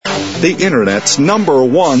the Internet's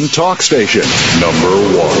 #1 talk station. #1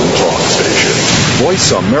 talk station.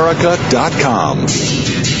 VoiceAmerica.com.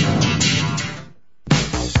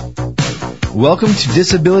 Welcome to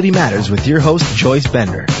Disability Matters with your host, Joyce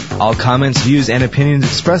Bender. All comments, views, and opinions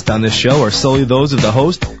expressed on this show are solely those of the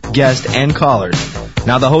host, guest, and callers.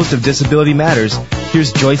 Now the host of Disability Matters,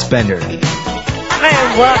 here's Joyce Bender.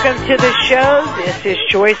 And welcome to the show. This is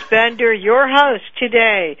Joyce Bender, your host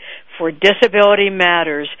today for Disability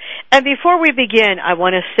Matters. And before we begin, I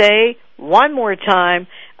want to say one more time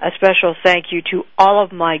a special thank you to all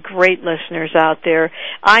of my great listeners out there.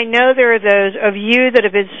 I know there are those of you that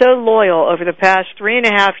have been so loyal over the past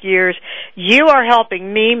 3.5 years. You are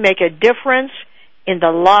helping me make a difference in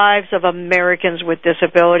the lives of Americans with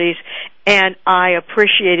disabilities, and I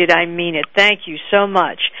appreciate it. I mean it. Thank you so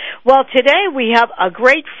much. Well, today we have a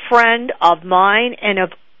great friend of mine and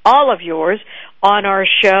of all of yours on our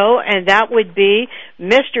show, and that would be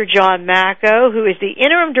Mr. John Macko, who is the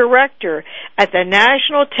Interim Director at the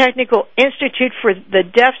National Technical Institute for the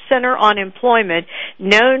Deaf Center on Employment,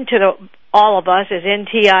 known to all of us as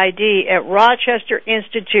NTID, at Rochester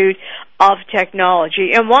Institute of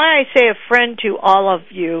Technology. And why I say a friend to all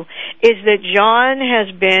of you is that John has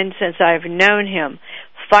been, since I've known him,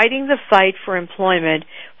 fighting the fight for employment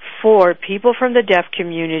for people from the deaf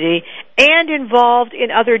community and involved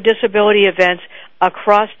in other disability events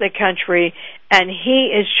across the country, and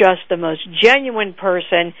he is just the most genuine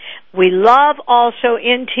person. We love also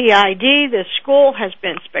NTID. The school has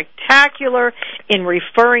been spectacular in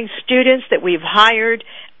referring students that we've hired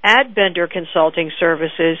at Bender Consulting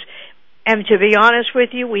Services, and to be honest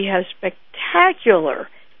with you, we have spectacular,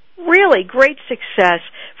 really great success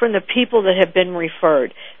from the people that have been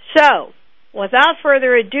referred. So, without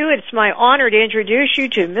further ado, it's my honor to introduce you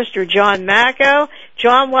to Mr. John Macko.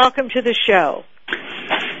 John, welcome to the show.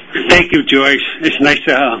 Thank you, Joyce. It's nice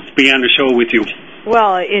to be on the show with you.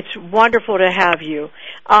 Well, it's wonderful to have you.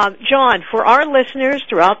 John, for our listeners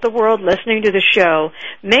throughout the world listening to the show,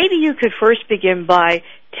 maybe you could first begin by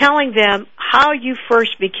telling them how you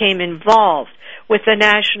first became involved with the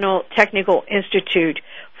National Technical Institute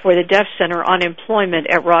for the Deaf Center on Employment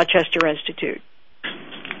at Rochester Institute.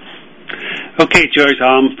 Okay, Joyce.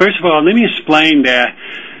 First of all, let me explain that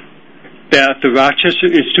the Rochester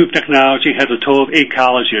Institute of Technology has a total of 8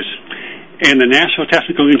 colleges, and the National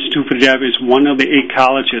Technical Institute for the Deaf is one of the 8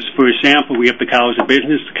 colleges. For example, we have the College of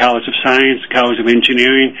Business, the College of Science, the College of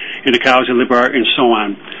Engineering, and the College of Liberal Arts, and so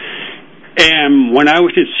on. And when I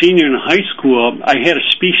was a senior in high school, I had a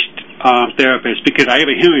speech therapist because I have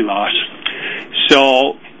a hearing loss.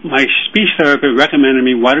 So my speech therapist recommended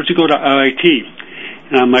me, why don't you go to RIT?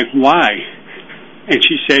 And I'm like, why? And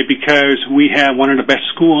she said, because we have one of the best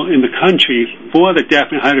schools in the country for the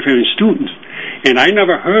deaf and hard of hearing students. And I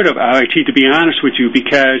never heard of RIT, to be honest with you,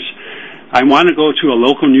 because I want to go to a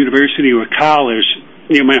local university or college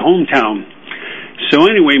near my hometown. So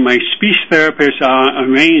anyway, my speech therapist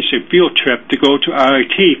arranged a field trip to go to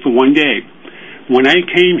RIT for one day. When I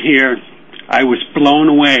came here, I was blown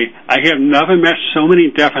away. I have never met so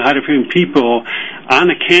many deaf and hard of hearing people on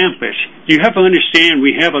the campus. You have to understand,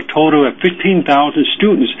 we have a total of 15,000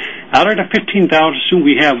 students. Out of the 15,000 students,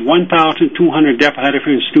 we have 1,200 deaf and hard of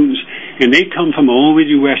hearing students, and they come from all over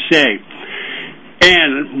the USA.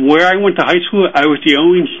 And where I went to high school, I was the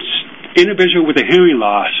only individual with a hearing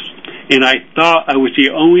loss, and I thought I was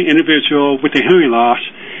the only individual with a hearing loss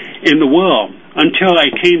in the world. Until I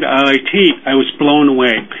came to RIT, I was blown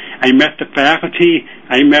away. I met the faculty,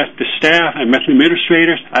 I met the staff, I met the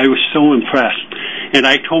administrators. I was so impressed. And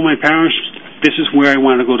I told my parents, this is where I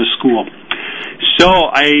want to go to school. So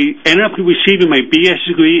I ended up receiving my BS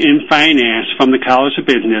degree in finance from the College of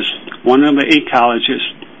Business, one of the 8 colleges.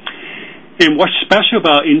 And what's special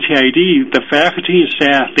about NTID, the faculty and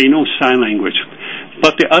staff, they know sign language.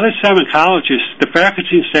 But the other 7 colleges, the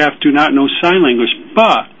faculty and staff do not know sign language,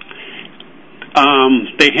 but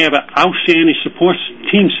they have an outstanding support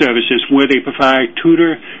team services where they provide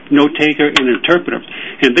tutor, note taker, and interpreter.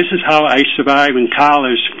 And this is how I survived in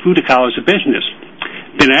college through the College of Business.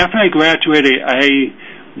 Then after I graduated, I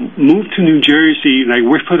moved to New Jersey, and I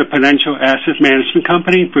worked for the Prudential Asset Management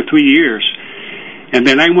Company for 3 years. And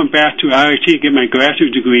then I went back to RIT to get my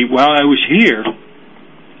graduate degree. While I was here,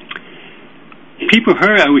 people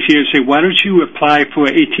heard I was here and said, why don't you apply for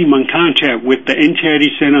an 18-month contract with the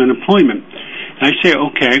NTID Center on Employment? And I said,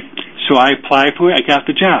 okay. So I applied for it. I got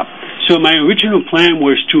the job. So my original plan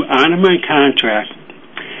was to honor my contract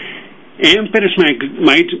and finish my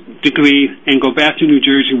degree and go back to New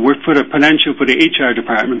Jersey and work for the Prudential for the HR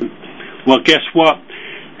department. Well, guess what?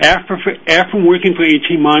 After working for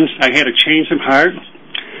 18 months, I had a change of heart.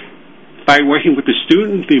 by working with the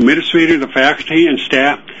student, the administrator, the faculty, and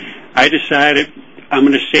staff, I decided I'm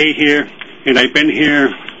going to stay here, and I've been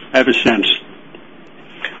here ever since.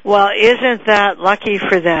 Well, isn't that lucky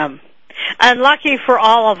for them? And lucky for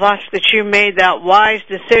all of us that you made that wise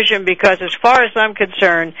decision, because as far as I'm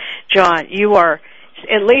concerned, John, you are,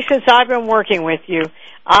 at least since I've been working with you,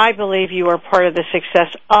 I believe you are part of the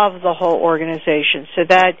success of the whole organization. So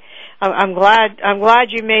that I'm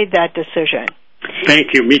glad you made that decision.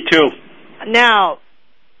 Thank you. Me too. Now,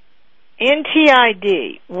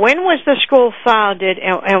 NTID, when was the school founded,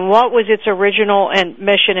 and what was its original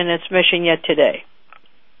mission and its mission yet today?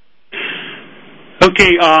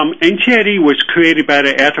 Okay, NTID was created by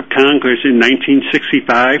the Act of Congress in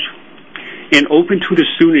 1965 and opened to the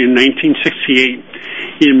student in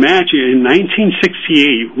 1968. Imagine, in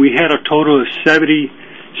 1968, we had a total of 70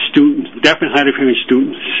 students, deaf and hard of hearing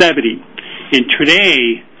students, 70. And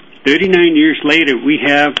today, 39 years later, we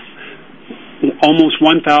have almost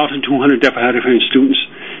 1,200 deaf and hard of hearing students.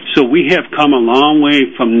 So we have come a long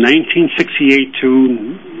way from 1968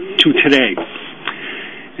 to today.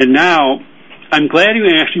 And now, I'm glad you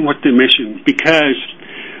asked me what the mission, because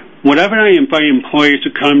whenever I invite employers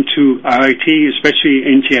to come to RIT, especially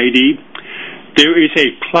NTID, there is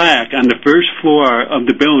a plaque on the first floor of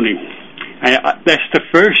the building. That's the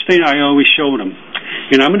first thing I always show them.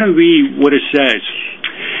 And I'm going to read what it says.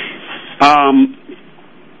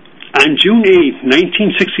 On June 8,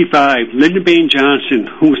 1965, Lyndon Baines Johnson,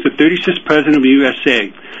 who was the 36th President of the USA,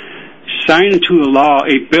 signed into law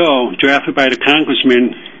a bill drafted by the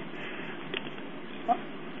congressman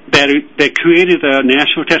that created the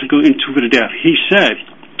National Technical Institute for the Deaf. He said,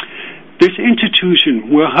 this institution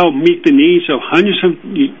will help meet the needs of hundreds of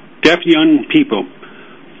deaf young people,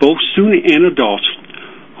 both students and adults,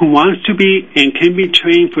 who want to be and can be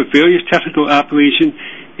trained for various technical operations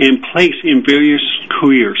and placed in various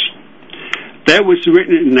careers. That was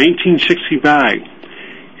written in 1965.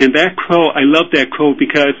 And that quote, I love that quote,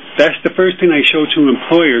 because that's the first thing I show to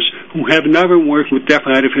employers who have never worked with deaf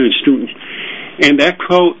and hard of hearing students. And that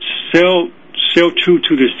quote still true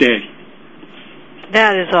to this day.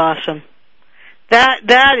 That is awesome.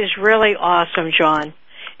 That is really awesome, John.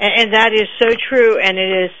 And that is so true, and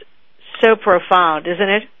it is so profound, isn't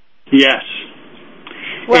it? Yes.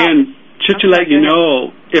 Well, and just to let you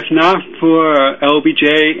know, if not for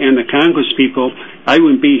LBJ and the Congress people, I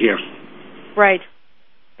wouldn't be here. Right.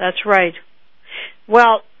 That's right.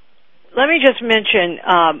 Well, let me just mention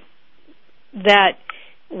that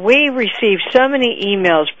we received so many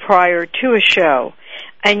emails prior to a show,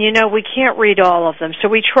 and we can't read all of them, so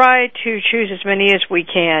we try to choose as many as we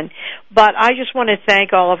can. But I just want to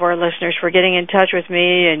thank all of our listeners for getting in touch with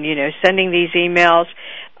me and sending these emails.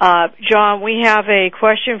 John, we have a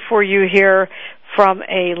question for you here from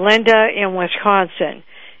a Linda in Wisconsin,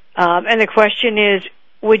 and the question is,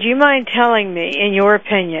 would you mind telling me, in your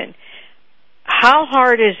opinion, how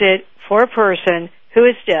hard is it for a person who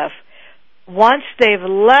is deaf once they've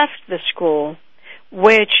left the school,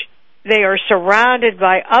 which they are surrounded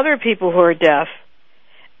by other people who are deaf,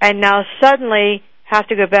 and now suddenly have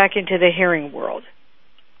to go back into the hearing world?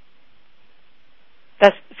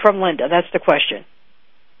 That's from Linda. That's the question.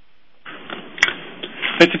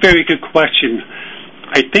 That's a very good question.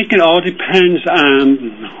 I think it all depends on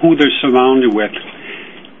who they're surrounded with.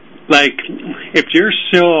 Like, if you're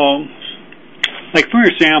still, like, for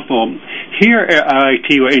example, here at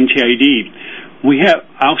RIT or NTID, we have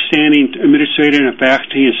outstanding administrators and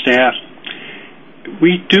faculty and staff.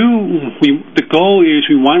 The goal is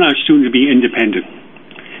we want our student to be independent.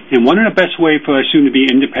 And one of the best ways for our student to be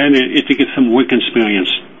independent is to get some work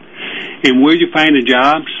experience. And where you find the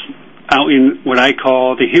jobs? Out in what I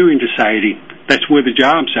call the Hearing Society. That's where the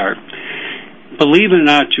jobs are. Believe it or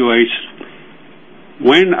not, Joyce,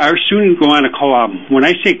 when our students go on a co-op, when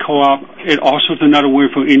I say co-op, it also is another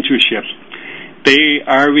word for internship. They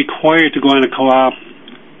are required to go on a co-op,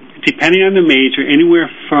 depending on the major,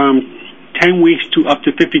 anywhere from 10 weeks to up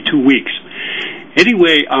to 52 weeks.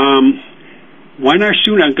 Anyway, when our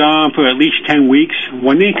students are gone for at least 10 weeks,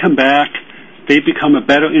 when they come back, they become a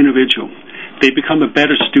better individual. They become a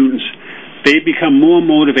better students. They become more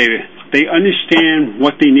motivated. They understand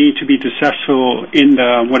what they need to be successful in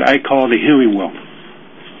what I call the hearing world.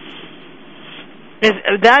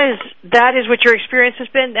 That is what your experience has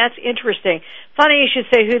been? That's interesting. Funny you should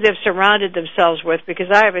say who they've surrounded themselves with, because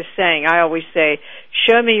I have a saying. I always say,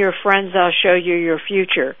 show me your friends, I'll show you your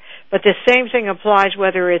future. But the same thing applies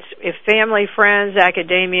whether it's family, friends,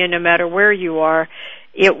 academia, no matter where you are.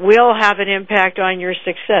 It will have an impact on your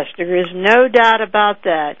success. There is no doubt about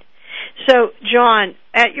that. So, John,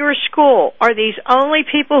 at your school, are these only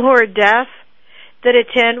people who are deaf? that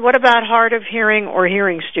attend? What about hard of hearing or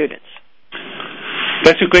hearing students?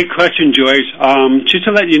 That's a great question, Joyce. Just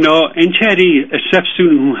to let you know, NTID accepts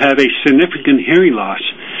students who have a significant hearing loss.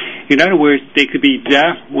 In other words, they could be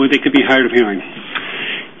deaf or they could be hard of hearing.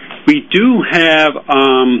 We do have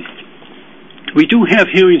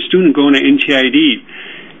hearing students going to NTID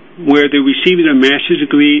where they're receiving a master's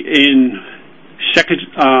degree in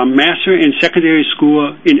master in secondary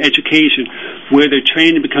school in education, where they're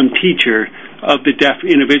trained to become teacher of the deaf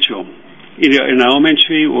individual, either in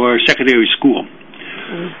elementary or secondary school.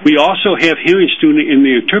 Mm-hmm. We also have hearing students in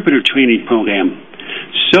the interpreter training program.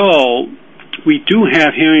 So we do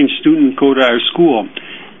have hearing students go to our school.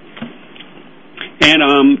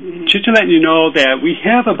 And just to let you know that we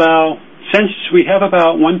have about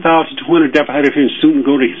 1,200 deaf hard of hearing students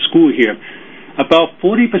go to school here. About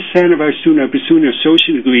 40% of our students are pursuing an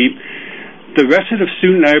associate degree. The rest of the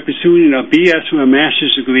students are pursuing a BS or a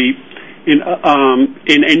master's degree in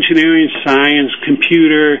engineering, science,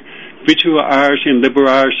 computer, visual arts, and liberal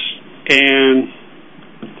arts, and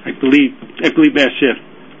I believe that's it.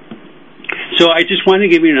 So I just want to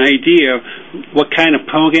give you an idea of what kind of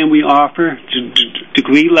program we offer,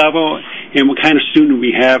 degree level, and what kind of student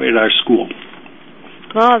we have at our school.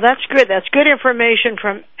 Well, that's good. That's good information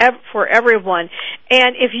for everyone.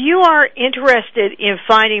 And if you are interested in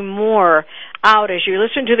finding more out as you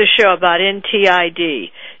listen to the show about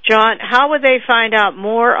NTID, John, how would they find out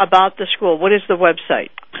more about the school? What is the website?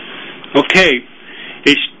 Okay.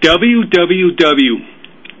 It's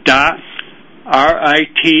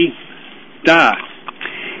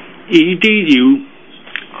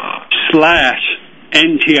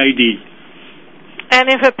And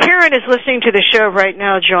if a parent is listening to the show right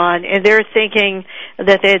now, John, and they're thinking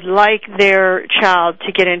that they'd like their child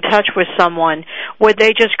to get in touch with someone, would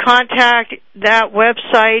they just contact that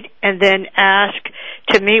website and then ask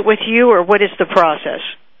to meet with you, or what is the process?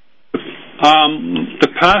 The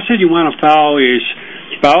process you want to follow is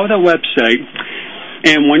follow the website,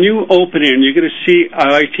 and when you open it, you're going to see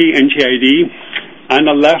RIT NTID. On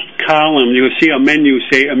the left column, you'll see a menu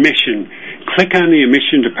say admission. Click on the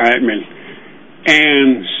admission department.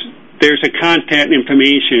 And there's a contact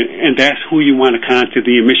information, and that's who you want to contact,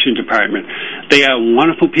 the admission department. They are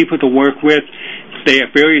wonderful people to work with. They are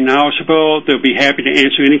very knowledgeable. They'll be happy to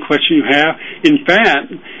answer any question you have. In fact,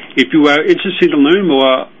 if you are interested to learn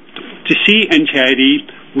more, to see NTID,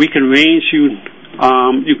 we can arrange you.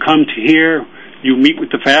 You come to here, you meet with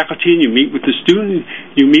the faculty, you meet with the student,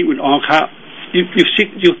 you meet with all.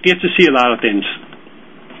 You'll get to see a lot of things.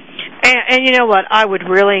 And you know what? I would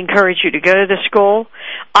really encourage you to go to the school.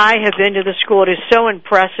 I have been to the school. It is so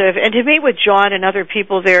impressive. And to meet with John and other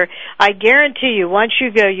people there, I guarantee you, once you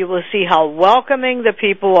go, you will see how welcoming the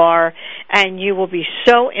people are, and you will be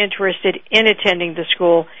so interested in attending the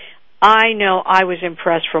school. I know I was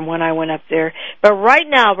impressed from when I went up there. But right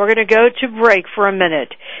now, we're going to go to break for a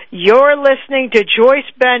minute. You're listening to Joyce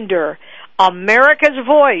Bender, America's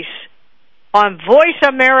Voice, on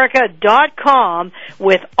VoiceAmerica.com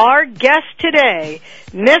with our guest today,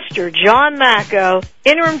 Mr. John Macko,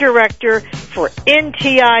 Interim Director for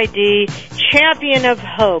NTID, Champion of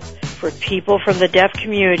Hope for people from the deaf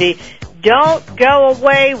community. Don't go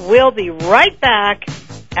away. We'll be right back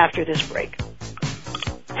after this break.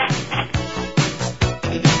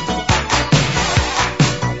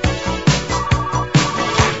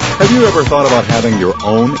 Have you ever thought about having your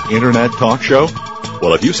own internet talk show?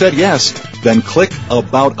 Well, if you said yes, then click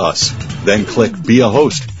About Us. Then click Be a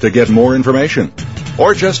Host to get more information.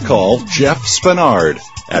 Or just call Jeff Spenard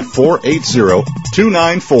at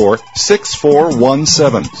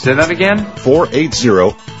 480-294-6417. Say that again?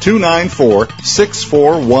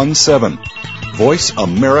 480-294-6417.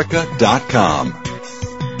 VoiceAmerica.com.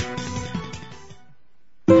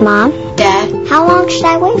 Mom? Dad? How long should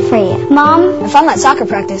I wait for you? Mom? If I'm at soccer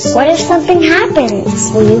practice. What if something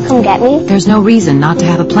happens? Will you come get me? There's no reason not to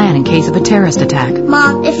have a plan in case of a terrorist attack.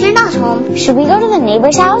 Mom, if you're not home, should we go to the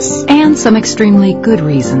neighbor's house? And some extremely good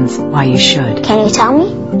reasons why you should. Can you tell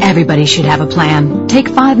me? Everybody should have a plan. Take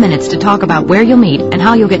 5 minutes to talk about where you'll meet and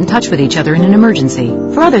how you'll get in touch with each other in an emergency.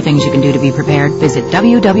 For other things you can do to be prepared, visit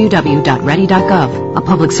www.ready.gov. A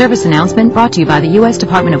public service announcement brought to you by the U.S.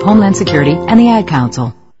 Department of Homeland Security and the Ad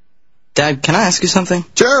Council. Dad, can I ask you something?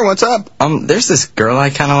 Sure, what's up? There's this girl I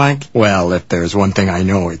kind of like. Well, if there's one thing I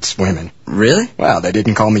know, it's women. Really? Well, they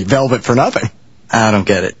didn't call me Velvet for nothing. I don't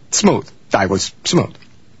get it. Smooth. I was smooth.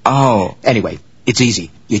 Oh. Anyway, it's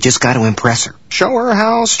easy. You just got to impress her. Show her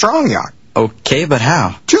how strong you are. Okay, but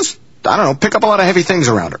how? Just, I don't know, pick up a lot of heavy things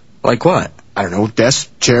around her. Like what? I don't know, desks,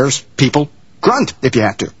 chairs, people. Grunt, if you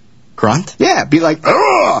have to. Grunt? Yeah, be like,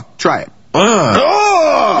 ugh! Try it. Ugh.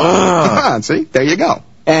 Ugh! See? There you go.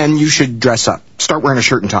 And you should dress up. Start wearing a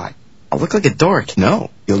shirt and tie. I'll look like a dork. No,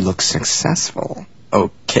 you'll look successful.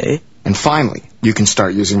 Okay. And finally, you can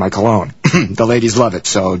start using my cologne. The ladies love it,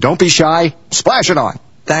 so don't be shy. Splash it on.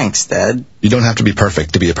 Thanks, Dad. You don't have to be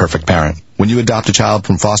perfect to be a perfect parent. When you adopt a child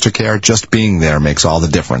from foster care, just being there makes all the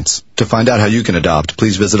difference. To find out how you can adopt,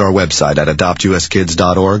 please visit our website at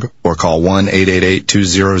adoptuskids.org or call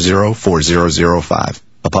 1-888-200-4005.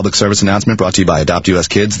 A public service announcement brought to you by Adopt US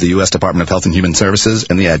Kids, the U.S. Department of Health and Human Services,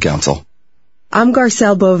 and the Ad Council. I'm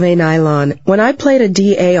Garcelle Beauvais-Nylon. When I played a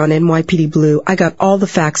DA on NYPD Blue, I got all the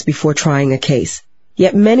facts before trying a case.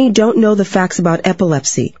 Yet many don't know the facts about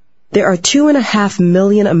epilepsy. There are 2.5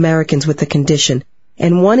 million Americans with the condition,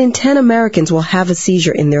 and 1 in 10 Americans will have a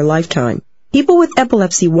seizure in their lifetime. People with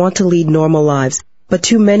epilepsy want to lead normal lives, but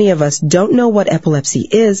too many of us don't know what epilepsy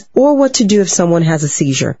is or what to do if someone has a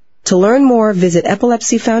seizure. To learn more, visit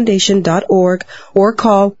epilepsyfoundation.org or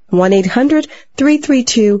call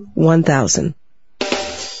 1-800-332-1000.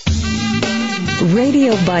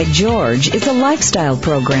 Radio by George is a lifestyle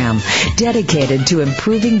program dedicated to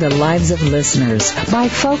improving the lives of listeners by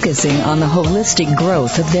focusing on the holistic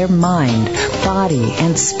growth of their mind, body,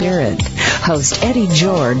 and spirit. Host Eddie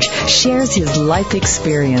George shares his life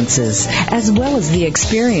experiences as well as the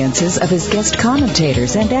experiences of his guest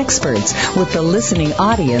commentators and experts with the listening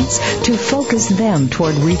audience to focus them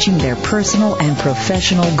toward reaching their personal and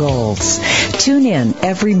professional goals. Tune in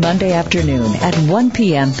every Monday afternoon at 1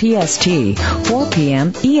 p.m. PST, 4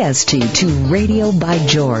 p.m. EST to Radio by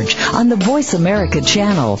George on the Voice America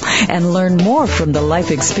channel and learn more from the life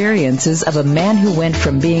experiences of a man who went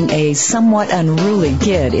from being a somewhat unruly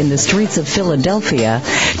kid in the streets of Philadelphia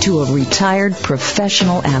to a retired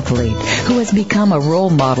professional athlete who has become a role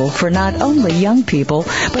model for not only young people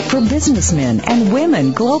but for businessmen and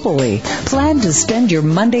women globally. Plan to spend your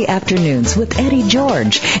Monday afternoons with Eddie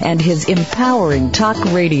George and his empowering talk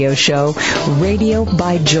radio show, Radio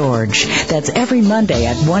by George. That's every Monday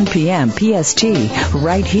at 1 p.m. PST,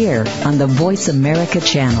 right here on the Voice America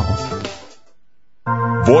channel.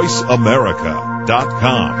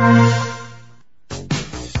 VoiceAmerica.com.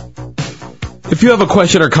 If you have a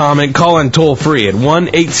question or comment, call in toll-free at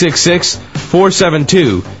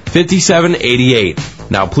 1-866-472-5788.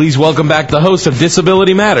 Now, please welcome back the host of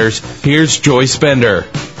Disability Matters. Here's Joyce Bender.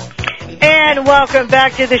 And welcome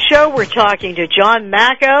back to the show. We're talking to John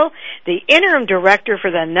Macko, the Interim Director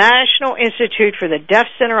for the National Institute for the Deaf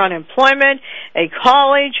Center on Employment, a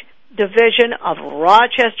college division of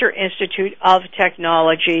Rochester Institute of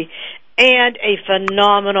Technology, and a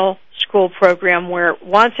phenomenal school program where,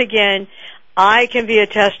 once again, I can be a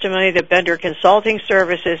testimony that Bender Consulting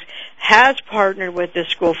Services has partnered with this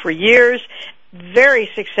school for years, very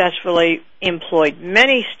successfully employed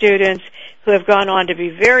many students who have gone on to be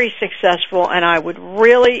very successful, and I would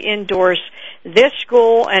really endorse this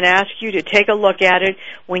school and ask you to take a look at it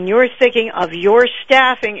when you're thinking of your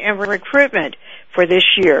staffing and recruitment for this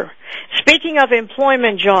year. Speaking of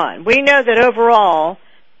employment, John, we know that overall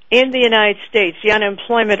in the United States the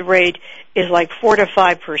unemployment rate is like 4 to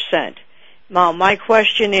 5%. Now, my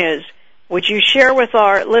question is, would you share with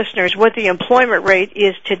our listeners what the employment rate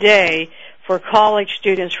is today for college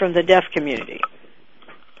students from the deaf community?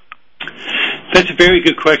 That's a very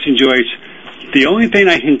good question, Joyce. The only thing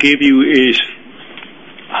I can give you is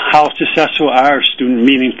how successful our student,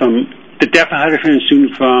 meaning from the deaf and hard of hearing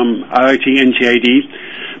student from RIT NTID.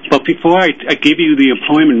 But before I give you the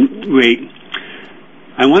employment rate,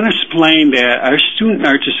 I want to explain that our students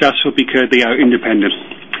are successful because they are independent.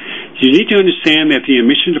 You need to understand that the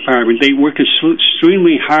admission department, they work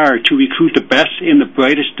extremely hard to recruit the best and the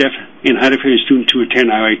brightest deaf and hard of hearing students to attend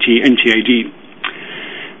RIT NTID.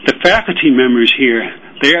 The faculty members here,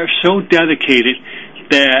 they are so dedicated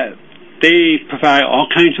that they provide all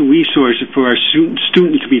kinds of resources for our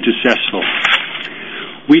students to be successful.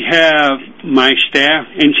 We have my staff,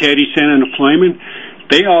 NTID Center on Employment.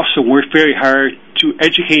 They also work very hard to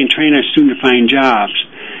educate and train our students to find jobs.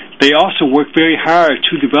 They also work very hard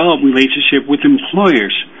to develop relationships with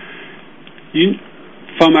employers.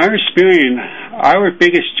 From our experience, our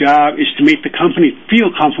biggest job is to make the company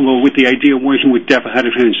feel comfortable with the idea of working with deaf and hard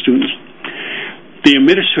of hearing students. The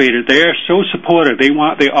administrators, they are so supportive.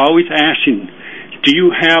 They're always asking, do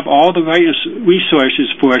you have all the right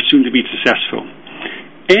resources for our student to be successful?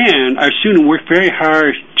 And our students work very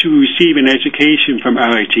hard to receive an education from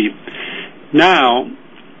RIT. Now,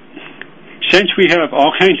 since we have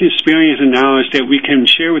all kinds of experience and knowledge that we can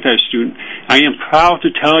share with our students, I am proud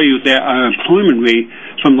to tell you that our employment rate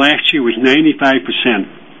from last year was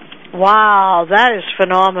 95%. Wow, that is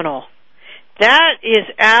phenomenal. That is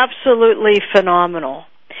absolutely phenomenal.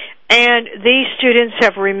 And these students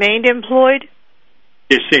have remained employed?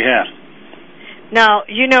 Yes, they have. Now,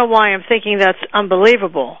 you know why I'm thinking that's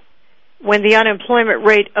unbelievable. When the unemployment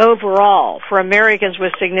rate overall for Americans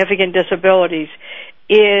with significant disabilities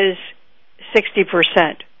is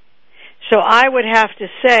 60%. So I would have to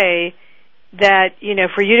say that,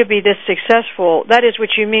 for you to be this successful, that is what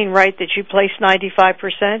you mean, right, that you place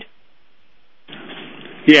 95%?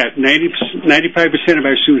 Yeah, 95% of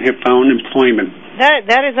our students have found employment.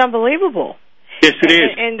 That is unbelievable. Yes, it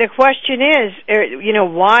is. And the question is,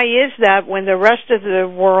 why is that when the rest of the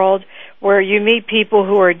world, where you meet people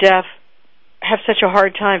who are deaf, have such a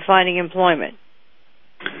hard time finding employment?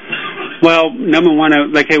 Well, number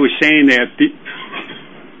one, like I was saying, that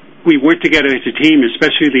we work together as a team,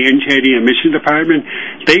 especially the NTID admission department.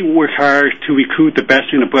 They work hard to recruit the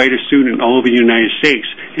best and the brightest student all over the United States,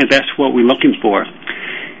 and that's what we're looking for.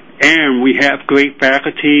 And we have great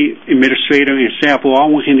faculty, administrator, and staff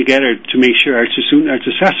all working together to make sure our students are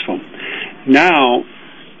successful. Now,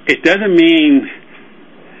 it doesn't mean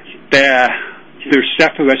that they're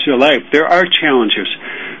set for the rest of their life. There are challenges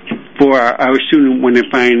for our students when they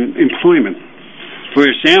find employment. For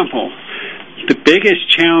example, the biggest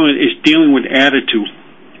challenge is dealing with attitude.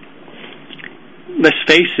 Let's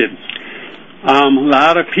face it, a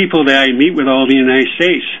lot of people that I meet with all over the United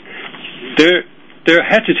States, they're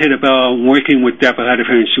hesitant about working with deaf or hard of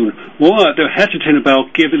hearing students. Or they're hesitant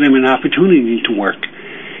about giving them an opportunity to work.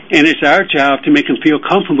 And it's our job to make them feel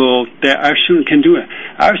comfortable that our student can do it.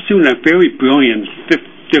 Our students are very brilliant.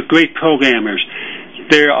 They're great programmers.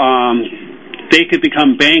 They could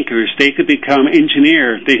become bankers. They could become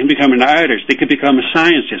engineers. They can become an artist. They could become a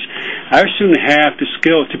scientist. Our students have the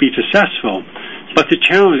skill to be successful, but the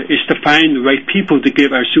challenge is to find the right people to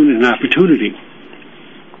give our students an opportunity.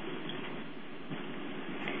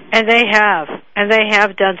 And they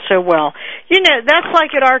have done so well. That's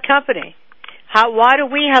like at our company. Why do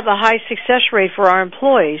we have a high success rate for our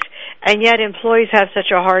employees, and yet employees have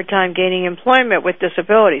such a hard time gaining employment with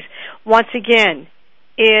disabilities? Once again,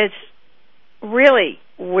 it's really,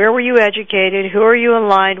 where were you educated? Who are you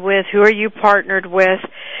aligned with? Who are you partnered with?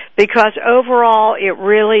 Because overall, it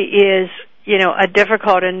really is, a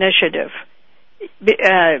difficult initiative.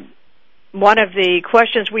 One of the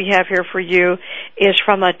questions we have here for you is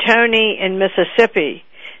from a Tony in Mississippi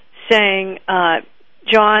saying,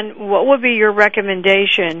 John, what would be your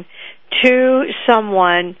recommendation to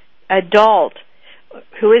someone, adult,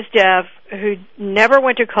 who is deaf, who never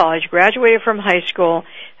went to college, graduated from high school,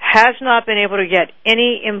 has not been able to get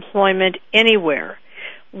any employment anywhere?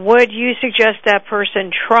 Would you suggest that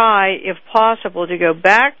person try, if possible, to go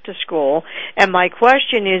back to school? And my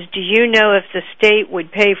question is, do you know if the state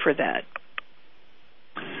would pay for that?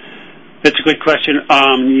 That's a good question.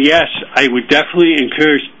 Yes, I would definitely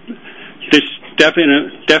encourage this deaf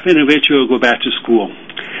individual to go back to school,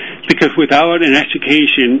 because without an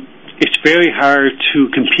education, it's very hard to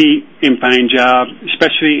compete and find jobs,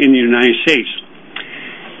 especially in the United States.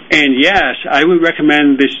 And yes, I would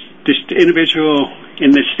recommend this individual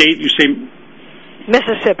in the state, you say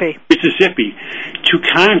Mississippi, to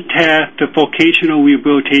contact the Vocational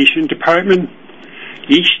Rehabilitation Department.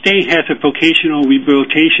 Each state has a Vocational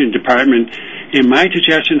Rehabilitation Department, and my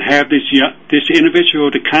suggestion, have this individual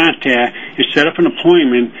to contact and set up an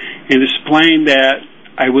appointment and explain that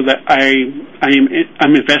I'm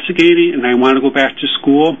investigating and I want to go back to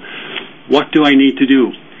school. What do I need to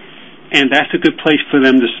do? And that's a good place for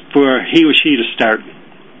he or she to start.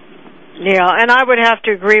 Yeah, and I would have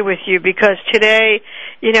to agree with you, because today,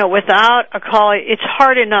 without a college, it's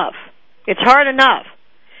hard enough. It's hard enough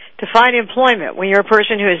to find employment when you're a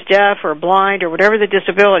person who is deaf or blind or whatever the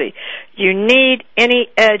disability. You need any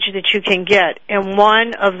edge that you can get, and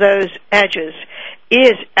one of those edges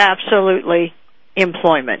is absolutely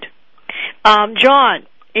employment. John,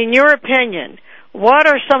 in your opinion, what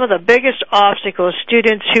are some of the biggest obstacles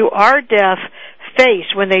students who are deaf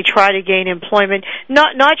face when they try to gain employment,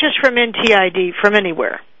 not just from NTID, from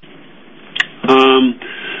anywhere?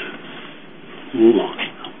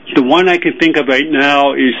 The one I can think of right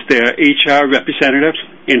now is the HR representative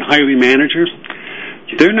and hiring managers.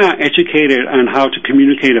 They're not educated on how to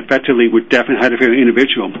communicate effectively with deaf and hard of hearing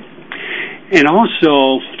individuals. And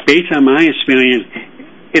also, based on my experience,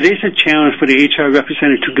 it is a challenge for the HR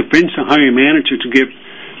representative to convince the hiring manager to give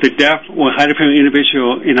the deaf or hard of hearing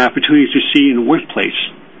individual an opportunity to see in the workplace.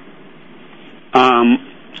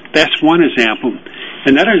 That's one example.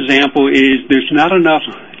 Another example is there's not enough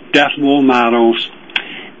deaf role models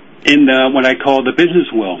in what I call the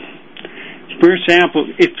business world. For example,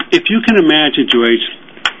 if you can imagine, Joyce,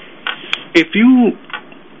 if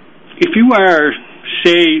you are,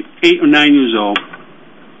 say, 8 or 9 years old,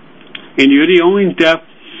 and you're the only deaf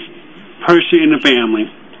person in the family.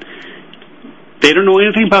 They don't know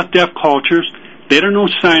anything about deaf cultures. They don't know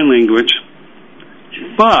sign language.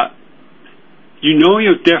 But you know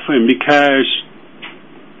you're different because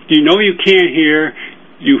you know you can't hear.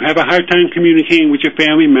 You have a hard time communicating with your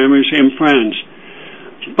family members and friends.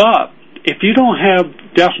 But if you don't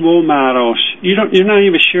have deaf role models, you're not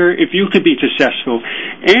even sure if you could be successful,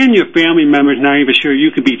 and your family members not even sure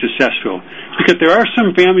you could be successful. Because there are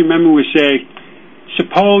some family members who would say,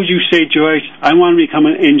 suppose you say, Joyce, I want to become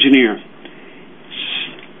an engineer.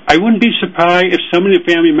 I wouldn't be surprised if some of the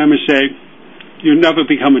family members say, you'll never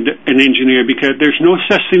become an engineer because there's no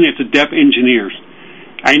such thing as a deaf engineer.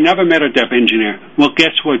 I never met a deaf engineer. Well,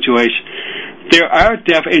 guess what, Joyce? There are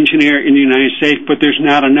deaf engineers in the United States, but there's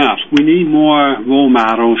not enough. We need more role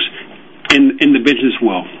models in the business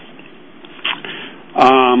world.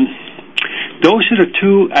 Those are the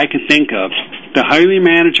two I can think of. The hiring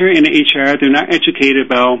manager and the HR, they're not educated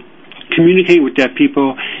about communicating with deaf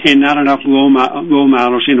people and not enough role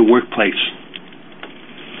models in the workplace.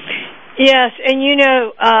 Yes, and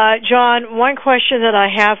John, one question that I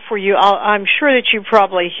have for you, I'm sure that you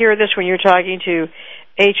probably hear this when you're talking to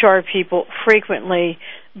HR people frequently,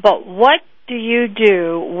 but what do you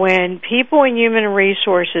do when people in human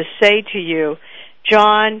resources say to you,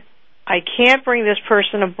 John, I can't bring this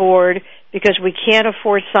person aboard because we can't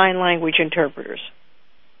afford sign language interpreters?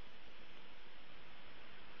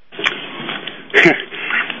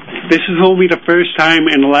 This is only the first time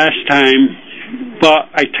and the last time, but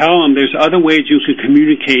I tell them there's other ways you can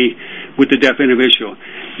communicate with the deaf individual.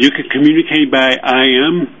 You can communicate by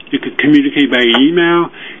IM, you can communicate by email,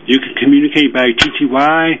 you can communicate by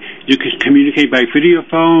TTY, you can communicate by video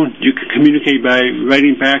phone, you can communicate by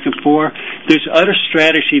writing back and forth. There's other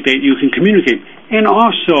strategies that you can communicate. And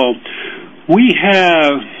also, we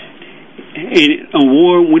have an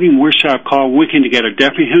award-winning workshop called Working Together,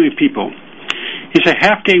 Deaf and Hearing People. It's a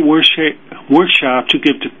half-day workshop to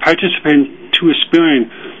give the participant to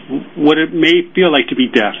experience what it may feel like to be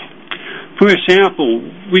deaf. For example,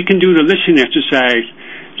 we can do the listening exercise.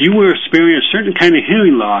 You will experience a certain kind of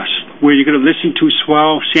hearing loss where you're going to listen to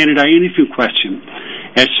 12 standardized interview questions.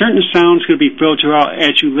 And certain sounds going to be filtered out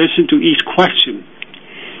as you listen to each question.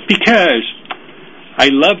 Because I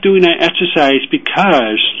love doing that exercise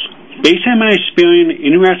because based on my experience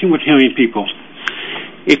interacting with hearing people,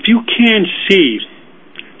 if you can't see,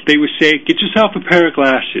 they would say, get yourself a pair of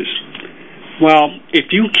glasses. Well,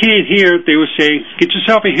 if you can't hear, they would say, get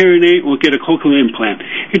yourself a hearing aid or get a cochlear implant.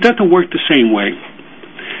 It doesn't work the same way.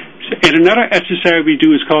 And another exercise we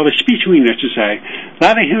do is called a speech reading exercise. A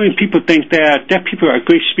lot of hearing people think that deaf people are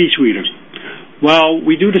great speech readers. Well,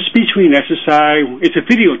 we do the speech reading exercise. It's a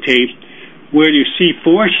videotape where you see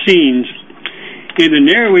 4 scenes, and the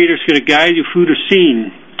narrator is going to guide you through the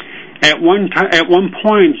scene. At one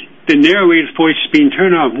point, the narrator's voice is being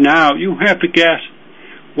turned off. Now you have to guess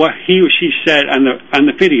what he or she said on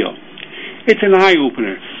the video. It's an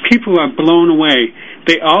eye-opener. People are blown away.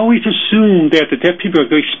 They always assume that the deaf people are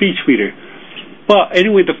great speech readers. But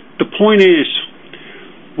anyway, the point is,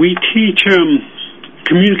 we teach them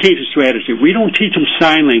communication strategy. We don't teach them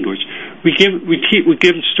sign language. We give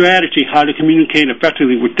them strategy how to communicate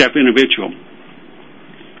effectively with deaf individuals.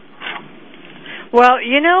 Well,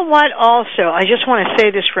 you know what also, I just want to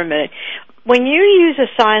say this for a minute. When you use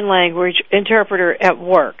a sign language interpreter at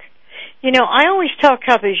work, I always tell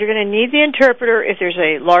companies you're going to need the interpreter if there's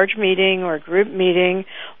a large meeting or a group meeting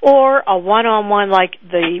or a one-on-one like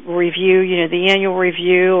the review, the annual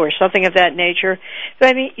review or something of that nature.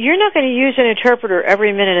 But, you're not going to use an interpreter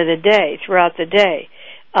every minute of the day, throughout the day.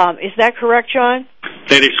 Is that correct, John?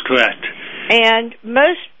 That is correct. And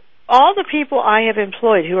all the people I have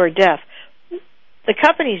employed who are deaf, the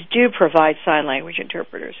companies do provide sign language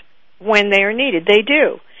interpreters when they are needed. They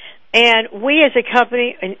do. And we as a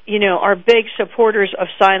company, are big supporters of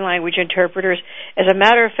sign language interpreters. As a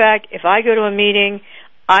matter of fact, if I go to a meeting,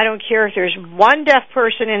 I don't care if there's one deaf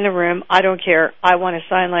person in the room. I don't care. I want a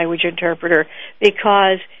sign language interpreter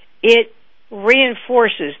because it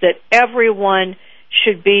reinforces that everyone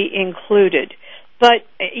should be included. But,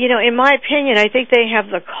 in my opinion, I think they have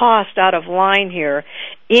the cost out of line here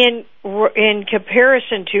in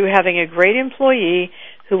comparison to having a great employee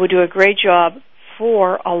who would do a great job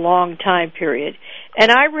for a long time period.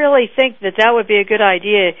 And I really think that would be a good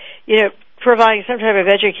idea, providing some type of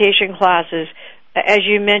education classes, as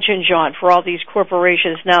you mentioned, John, for all these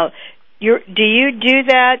corporations. Now, do you do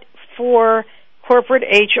that for corporate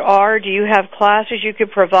HR? Do you have classes you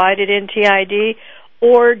could provide at NTID?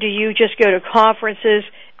 Or do you just go to conferences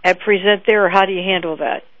and present there, or how do you handle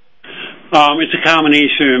that? It's a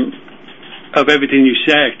combination of everything you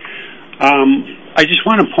say. I just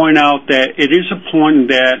want to point out that it is important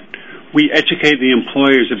that we educate the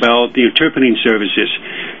employers about the interpreting services.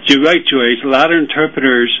 You're right, Joyce. A lot of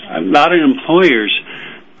employers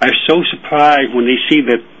are so surprised when they see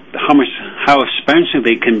that how expensive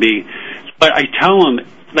they can be. But I tell them,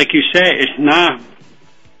 like you said, it's not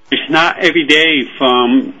every day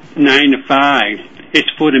from 9 to 5. It's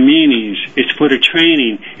for the meetings. It's for the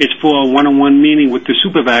training. It's for a one-on-one meeting with the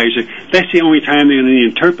supervisor. That's the only time they're going to need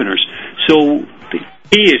interpreters. So the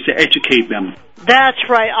key is to educate them. That's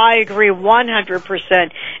right. I agree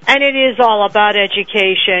 100%. And it is all about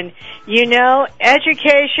education. You know,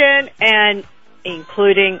 education and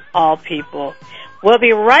including all people. We'll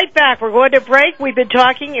be right back. We're going to break. We've been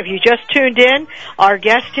talking, if you just tuned in, our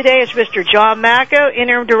guest today is Mr. John Macko,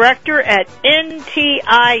 Interim Director at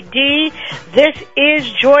NTID. This is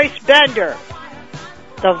Joyce Bender,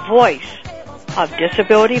 the voice of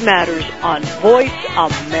Disability Matters on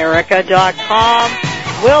VoiceAmerica.com.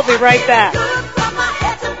 We'll be right back.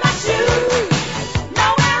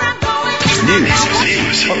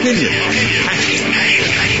 News, opinion.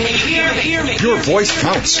 Your voice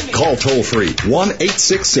counts. Call toll-free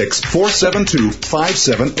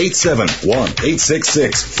 1-866-472-5787.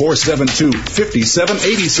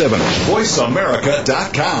 1-866-472-5787.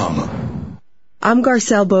 VoiceAmerica.com. I'm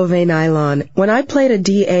Garcelle Beauvais-Nylon. When I played a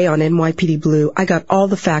DA on NYPD Blue, I got all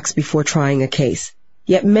the facts before trying a case.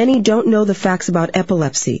 Yet many don't know the facts about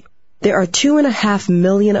epilepsy. There are 2.5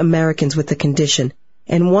 million Americans with the condition,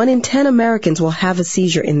 and 1 in 10 Americans will have a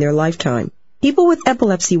seizure in their lifetime. People with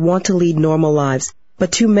epilepsy want to lead normal lives,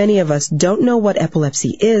 but too many of us don't know what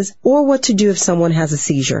epilepsy is or what to do if someone has a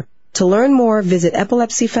seizure. To learn more, visit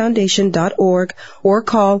epilepsyfoundation.org or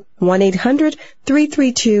call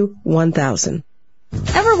 1-800-332-1000.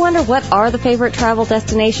 Ever wonder what are the favorite travel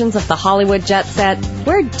destinations of the Hollywood jet set?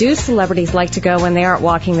 Where do celebrities like to go when they aren't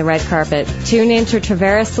walking the red carpet? Tune in to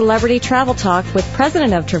Traveris Celebrity Travel Talk with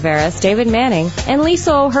President of Traveris, David Manning, and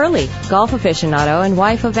Lisa O'Hurley, golf aficionado and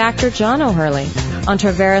wife of actor John O'Hurley. On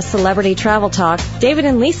Traveris Celebrity Travel Talk, David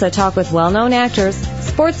and Lisa talk with well-known actors,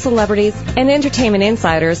 sports celebrities, and entertainment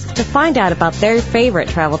insiders to find out about their favorite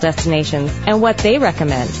travel destinations and what they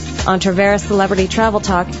recommend. On Traveris Celebrity Travel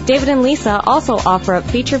Talk, David and Lisa also offer up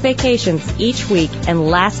feature vacations each week and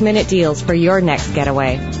last-minute deals for your next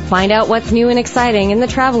getaway. Find out what's new and exciting in the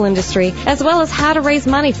travel industry, as well as how to raise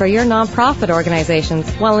money for your nonprofit organizations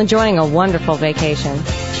while enjoying a wonderful vacation.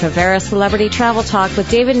 Traveris Celebrity Travel Talk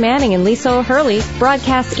with David Manning and Lisa O'Hurley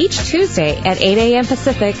broadcasts each Tuesday at 8 a.m.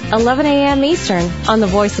 Pacific, 11 a.m. Eastern on the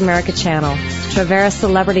Voice America channel. Traveris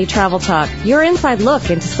Celebrity Travel Talk, your inside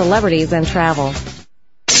look into celebrities and travel.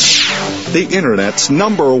 The Internet's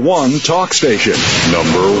 #1 talk station.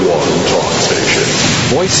 #1 talk station.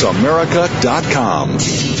 VoiceAmerica.com.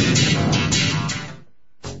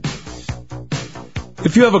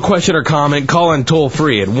 If you have a question or comment, call in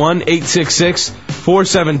toll-free at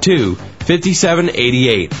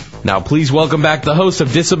 1-866-472-5788. Now please welcome back the host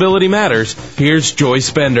of Disability Matters. Here's Joyce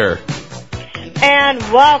Bender. And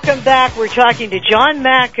welcome back. We're talking to John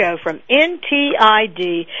Macko from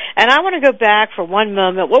NTID. And I want to go back for one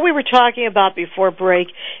moment. What we were talking about before break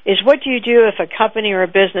is what do you do if a company or a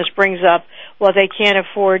business brings up, well, they can't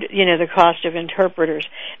afford, the cost of interpreters.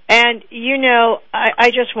 And, I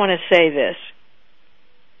just want to say this.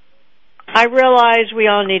 I realize we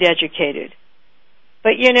all need educated.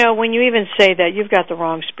 But, when you even say that, you've got the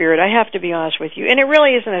wrong spirit. I have to be honest with you. And it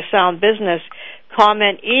really isn't a sound business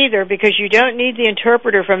comment either, because you don't need the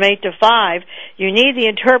interpreter from 8 to 5. You need the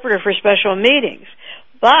interpreter for special meetings.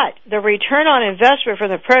 But the return on investment from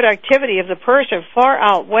the productivity of the person far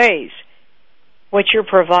outweighs what you're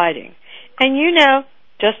providing. And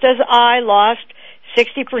just as I lost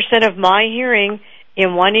 60% of my hearing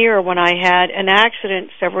in one ear when I had an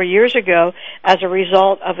accident several years ago as a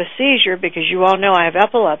result of a seizure, because you all know I have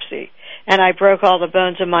epilepsy, and I broke all the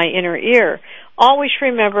bones in my inner ear. Always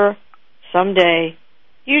remember, someday,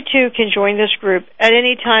 you too can join this group at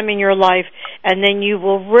any time in your life, and then you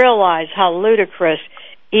will realize how ludicrous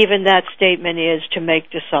even that statement is to make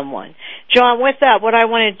to someone. John, with that, what I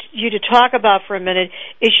wanted you to talk about for a minute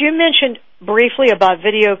is you mentioned briefly about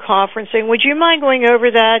video conferencing. Would you mind going over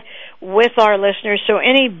that with our listeners so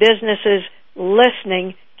any businesses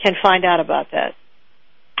listening can find out about that?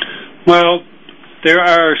 Well, there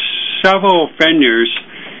are several vendors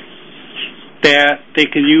that they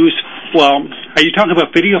can use. Well, are you talking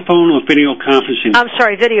about video phone or video conferencing? I'm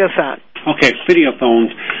sorry, video phone. Okay, video phone.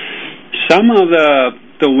 Some of the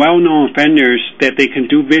well-known vendors that they can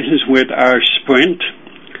do business with are Sprint,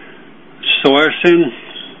 Sourcing.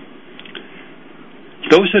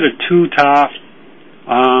 Those are the two top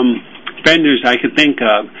vendors I could think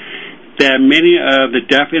of. that many of the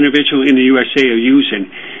deaf individuals in the USA are using.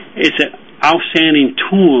 It's an outstanding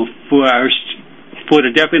tool for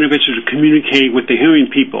the deaf individuals to communicate with the hearing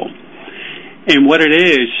people. And what it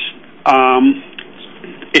is,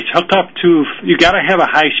 it's hooked up to, you got to have a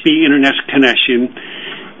high-speed internet connection.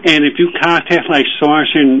 And if you contact like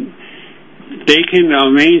Sourcing, they can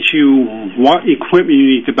arrange you what equipment you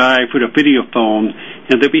need to buy for the video phone,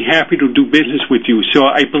 and they'll be happy to do business with you. So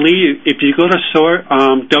I believe if you go to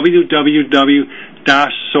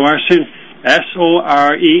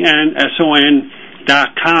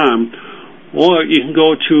www.sorenson.com, or you can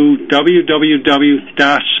go to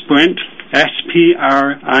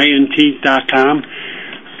www.sprint.com.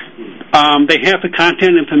 They have the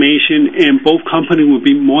content information, and both companies will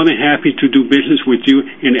be more than happy to do business with you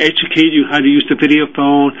and educate you how to use the video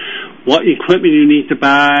phone, what equipment you need to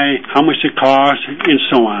buy, how much it costs, and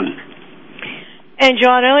so on. And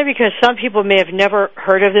John, only because some people may have never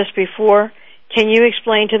heard of this before, can you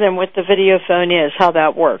explain to them what the video phone is, how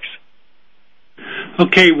that works?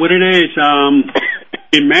 Okay, what it is,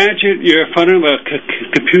 imagine you're in front of a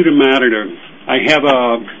computer monitor. I have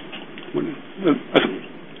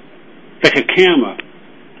like a camera,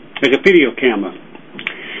 like a video camera,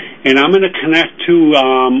 and I'm going to connect to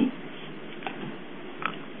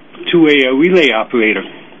a relay operator.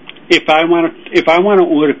 If I want to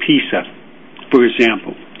order pizza, for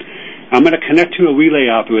example, I'm going to connect to a relay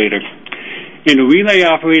operator, and the relay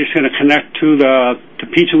operator is going to connect to the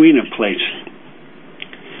pizzeria place.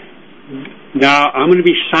 Now I'm going to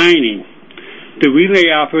be signing. The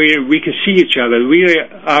relay operator, we can see each other. The relay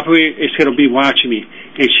operator is going to be watching me,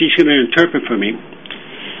 and she's going to interpret for me.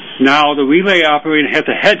 Now the relay operator has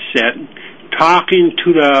a headset talking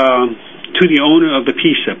to the owner of the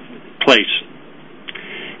pizza place,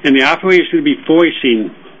 and the operator is going to be voicing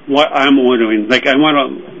what I'm ordering. Like, I want a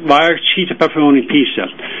large cheese and pepperoni pizza.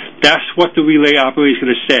 That's what the relay operator is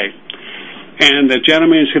going to say, and the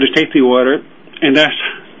gentleman is going to take the order, and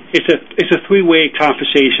it's a three-way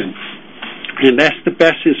conversation. And that's the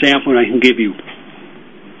best example I can give you.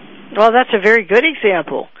 Well, that's a very good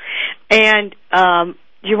example. And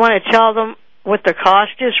do you want to tell them what the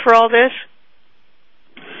cost is for all this?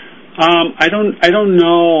 I don't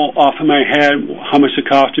know off of my head how much it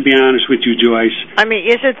costs, to be honest with you, Joyce. I mean,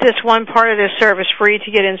 isn't this one part of this service free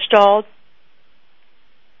to get installed?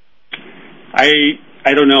 I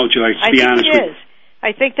don't know, Joyce, to be honest with you.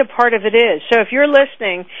 I think the part of it is. So if you're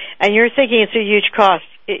listening and you're thinking it's a huge cost,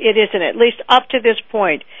 it isn't. At least up to this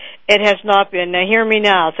point, it has not been. Now, hear me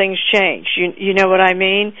now. Things change. You know what I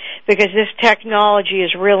mean? Because this technology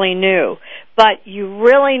is really new. But you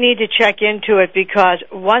really need to check into it because,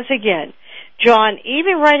 once again, John,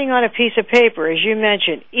 even writing on a piece of paper, as you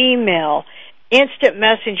mentioned, email, instant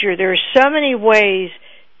messenger, there are so many ways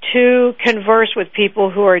to converse with people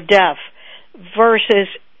who are deaf versus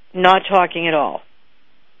not talking at all.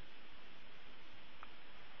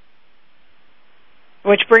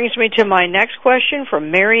 Which brings me to my next question from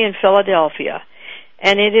Mary in Philadelphia.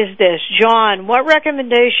 And it is this. John, what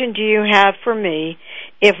recommendation do you have for me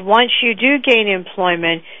if once you do gain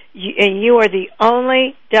employment and you are the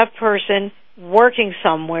only deaf person working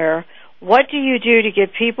somewhere, what do you do to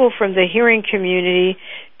get people from the hearing community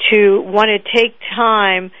to want to take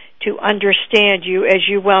time to understand you? As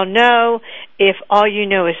you well know, if all you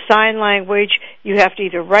know is sign language, you have to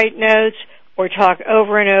either write notes or talk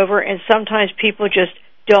over and over, and sometimes people just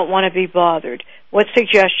don't want to be bothered. What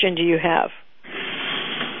suggestion do you have?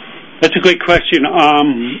 That's a great question.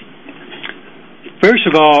 First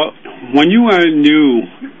of all, when you are new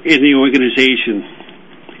in the organization,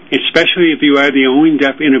 especially if you are the only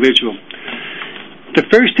deaf individual, the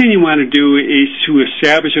first thing you want to do is to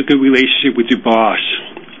establish a good relationship with your boss.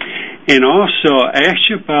 And also ask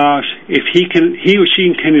your boss if he or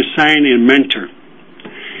she can assign a mentor.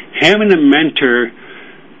 Having a mentor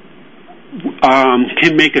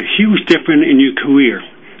can make a huge difference in your career,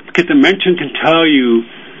 because the mentor can tell you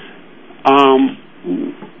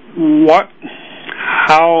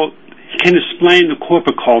how can explain the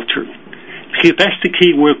corporate culture. Because that's the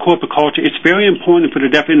key word, corporate culture. It's very important for the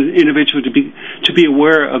deaf individual to be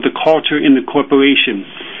aware of the culture in the corporation.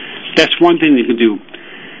 That's one thing you can do.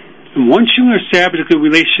 And once you establish a good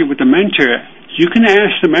relationship with the mentor, you can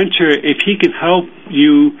ask the mentor if he can help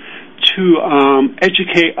you to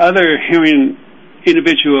educate other hearing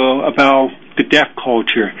individuals about the deaf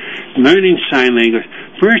culture, learning sign language.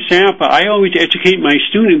 For example, I always educate my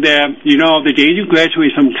student that, the day you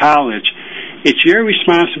graduate from college, it's your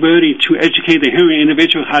responsibility to educate the hearing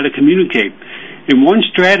individual how to communicate. And one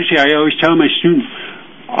strategy I always tell my students,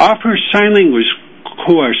 offer sign language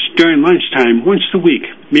course during lunchtime once a week,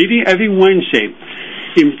 maybe every Wednesday.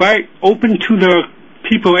 Open to the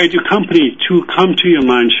people at your company to come to your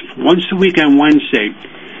lunch once a week on Wednesday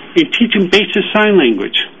and teach them basic sign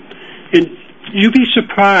language. And you'd be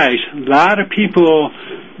surprised, a lot of people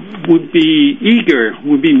would be eager,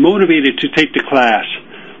 would be motivated to take the class.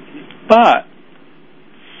 But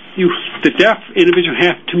the deaf individual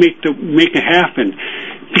have to make it happen,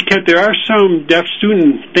 because there are some deaf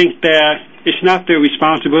students think that it's not their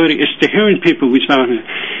responsibility, it's the hearing people's responsibility.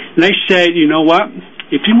 And I said, you know what?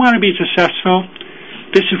 If you want to be successful,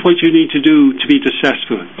 this is what you need to do to be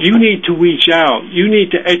successful. You need to reach out. You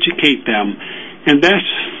need to educate them. And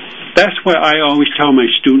that's what I always tell my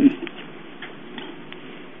students.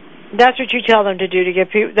 That's what you tell them to do to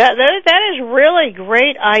get people. That is really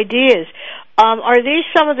great ideas. Are these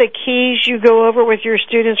some of the keys you go over with your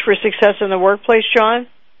students for success in the workplace, John?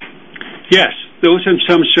 Yes, those are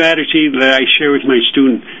some strategies that I share with my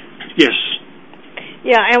students. Yes.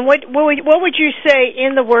 Yeah, and what would you say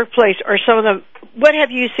in the workplace are some of the, what have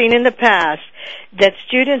you seen in the past that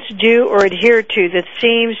students do or adhere to that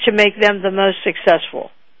seems to make them the most successful?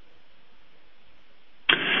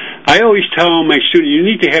 I always tell my students, you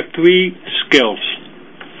need to have 3 skills.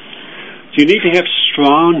 You need to have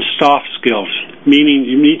strong soft skills, meaning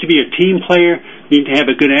you need to be a team player, you need to have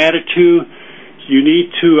a good attitude, you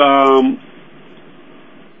need to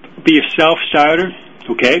be a self-starter,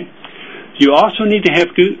 okay? You also need to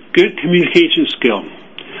have good communication skill.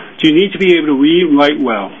 You need to be able to read and write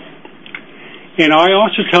well. And I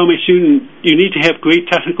also tell my students, you need to have great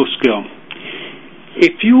technical skill.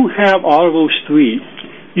 If you have all of those 3,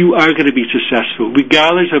 you are going to be successful,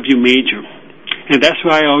 regardless of your major. And that's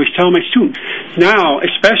what I always tell my students. Now,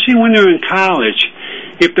 especially when they're in college,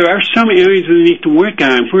 if there are some areas that they need to work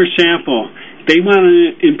on, for example, they want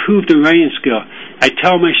to improve their writing skill, I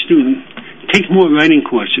tell my students, take more writing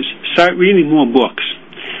courses, start reading more books.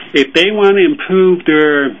 If they want to improve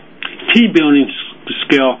their team building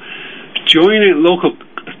skill, join a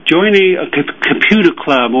computer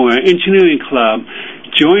club or an engineering club,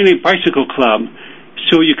 join a bicycle club,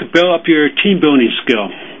 so you can build up your team building skill.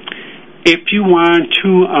 If you want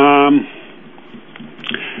to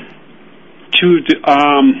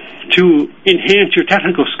enhance your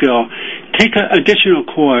technical skill, take an additional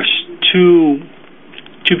course to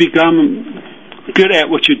become good at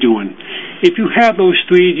what you're doing. If you have those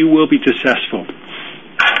 3, you will be successful.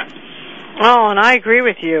 Oh, and I agree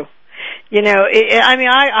with you. You know,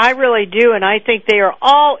 I really do, and I think they are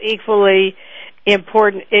all equally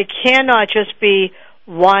important. It cannot just be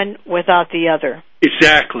one without the other.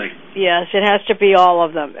 Exactly. Yes, it has to be all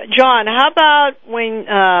of them. John, how about when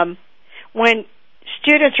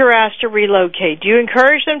students are asked to relocate? Do you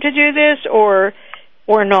encourage them to do this or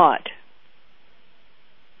not?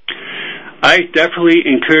 I definitely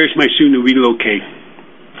encourage my students to relocate,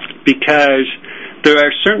 because there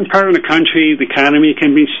are certain parts of the country, the economy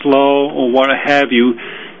can be slow or what have you.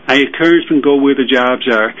 I encourage them to go where the jobs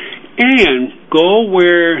are, and go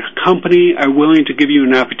where companies are willing to give you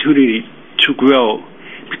an opportunity to grow,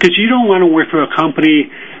 because you don't want to work for a company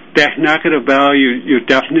that's not going to value your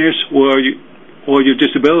deafness or your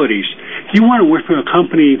disabilities. You want to work for a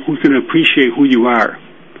company who's going to appreciate who you are,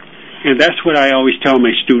 and that's what I always tell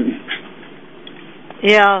my students.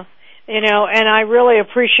 Yeah, and I really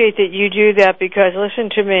appreciate that you do that, because listen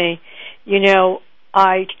to me,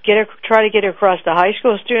 I try to get across to high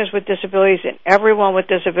school students with disabilities and everyone with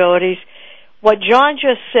disabilities what John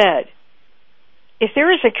just said. If there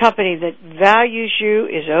is a company that values you,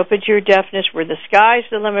 is open to your deafness, where the sky's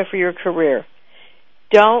the limit for your career,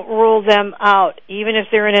 don't rule them out, even if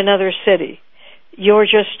they're in another city. You're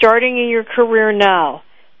just starting in your career now.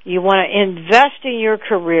 You want to invest in your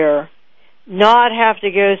career, not have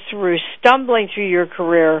to go through stumbling through your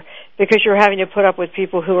career because you're having to put up with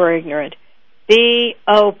people who are ignorant. Be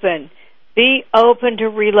open. Be open to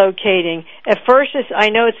relocating. At first, I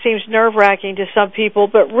know it seems nerve-wracking to some people,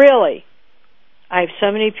 but really, I have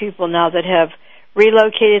so many people now that have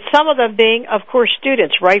relocated, some of them being, of course,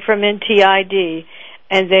 students right from NTID,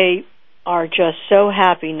 and they are just so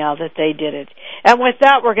happy now that they did it. And with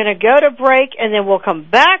that, we're going to go to break, and then we'll come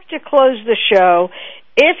back to close the show.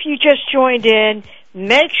 If you just joined in,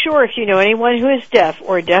 make sure if you know anyone who is deaf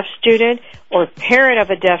or a deaf student or parent of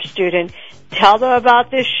a deaf student, tell them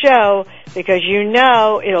about this show, because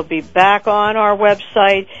it'll be back on our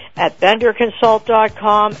website at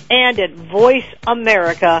benderconsult.com and at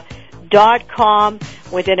voiceamerica.com.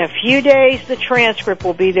 Within a few days, the transcript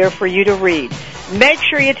will be there for you to read. Make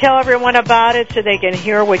sure you tell everyone about it so they can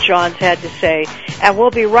hear what John's had to say. And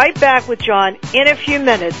we'll be right back with John in a few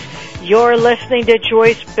minutes. You're listening to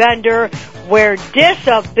Joyce Bender, where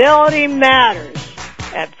disability matters.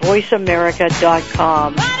 at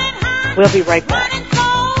voiceamerica.com. We'll be right back.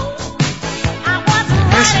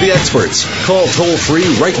 Ask the experts. Call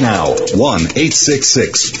toll-free right now,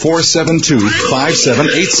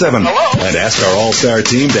 1-866-472-5787. And ask our All-Star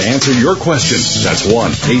team to answer your question. That's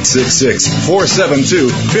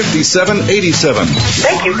 1-866-472-5787.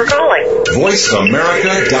 Thank you for calling.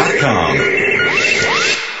 VoiceAmerica.com.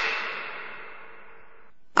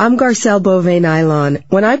 I'm Garcelle Beauvais-Nylon.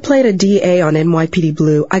 When I played a DA on NYPD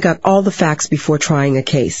Blue, I got all the facts before trying a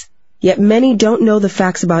case. Yet many don't know the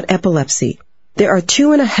facts about epilepsy. There are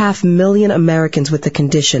 2.5 million Americans with the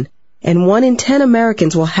condition, and 1 in 10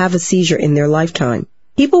 Americans will have a seizure in their lifetime.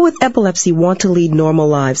 People with epilepsy want to lead normal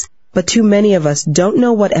lives, but too many of us don't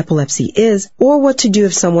know what epilepsy is or what to do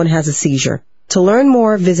if someone has a seizure. To learn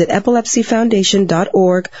more, visit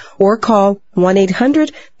epilepsyfoundation.org or call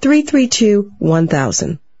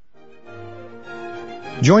 1-800-332-1000.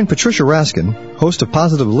 Join Patricia Raskin, host of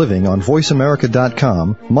Positive Living on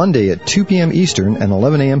VoiceAmerica.com, Monday at 2 p.m. Eastern and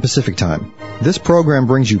 11 a.m. Pacific Time. This program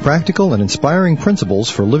brings you practical and inspiring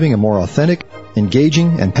principles for living a more authentic,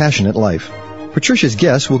 engaging, and passionate life. Patricia's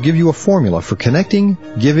guests will give you a formula for connecting,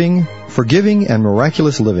 giving, forgiving, and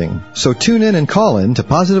miraculous living. So tune in and call in to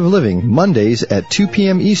Positive Living Mondays at 2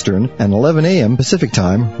 p.m. Eastern and 11 a.m. Pacific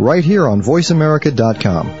Time right here on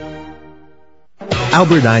VoiceAmerica.com.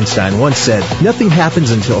 Albert Einstein once said, "Nothing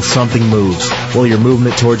happens until something moves." Well, your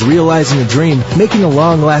movement towards realizing a dream, making a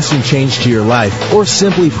long-lasting change to your life, or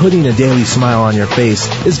simply putting a daily smile on your face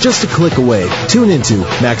is just a click away. Tune into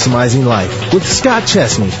Maximizing Life with Scott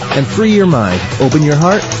Chesney and free your mind, open your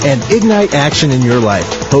heart, and ignite action in your life.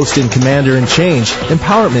 Host and commander in change,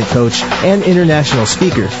 empowerment coach, and international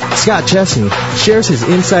speaker, Scott Chesney shares his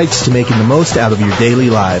insights to making the most out of your daily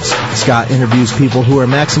lives. Scott interviews people who are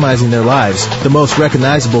maximizing their lives, the most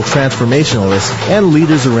recognizable transformationalists and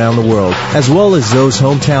leaders around the world, as well as those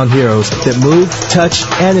hometown heroes that move, touch,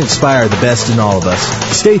 and inspire the best in all of us.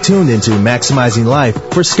 Stay tuned into Maximizing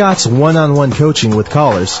Life for Scott's one-on-one coaching with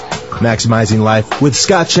callers. Maximizing Life with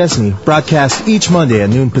Scott Chesney, broadcast each Monday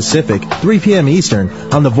at noon Pacific, 3 p.m. Eastern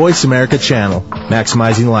on the Voice America channel.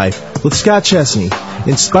 Maximizing Life with Scott Chesney,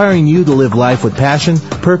 inspiring you to live life with passion,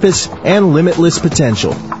 purpose, and limitless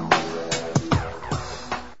potential.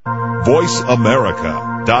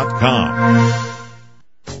 VoiceAmerica.com.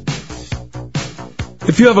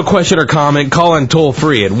 If you have a question or comment, call in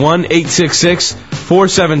toll-free at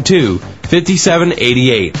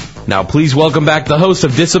 1-866-472-5788. Now, please welcome back the host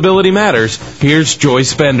of Disability Matters. Here's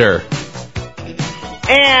Joyce Bender.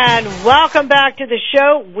 And welcome back to the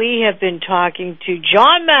show. We have been talking to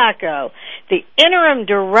John Macko, the Interim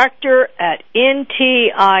Director at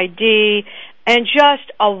NTID, and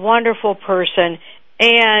just a wonderful person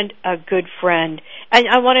and a good friend. And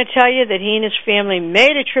I want to tell you that he and his family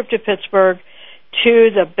made a trip to Pittsburgh to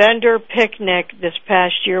the Bender Picnic this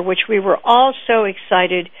past year, which we were all so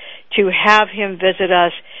excited to have him visit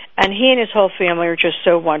us. And he and his whole family are just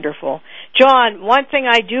so wonderful. John, one thing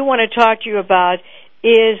I do want to talk to you about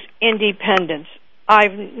is independence.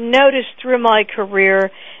 I've noticed through my career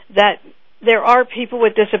that there are people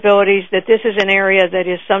with disabilities, that this is an area that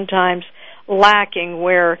is sometimes lacking,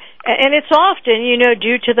 where, and it's often,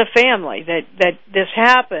 due to the family that this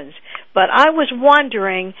happens. But I was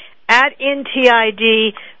wondering, at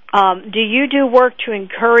NTID, do you do work to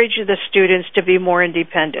encourage the students to be more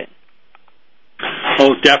independent?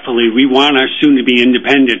 Oh, definitely. We want our student to be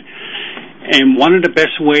independent. And one of the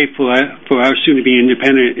best ways for our student to be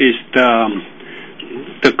independent is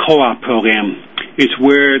the co-op program. It's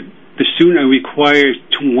where the student are required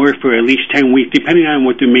to work for at least 10 weeks, depending on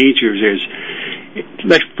what the majors is.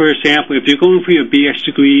 Like, for example, if you're going for your BS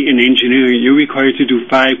degree in engineering, you're required to do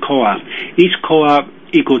 5 co-op. Each co-op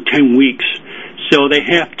equals 10 weeks. So they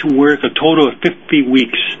have to work a total of 50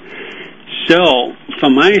 weeks. So,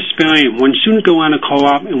 from my experience, when students go on a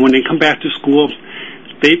co-op and when they come back to school,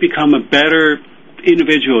 they become a better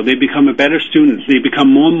individual. They become a better student. They become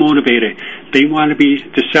more motivated. They want to be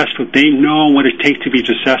successful. They know what it takes to be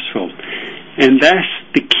successful. And that's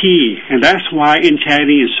the key. And that's why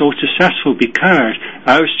NTID is so successful, because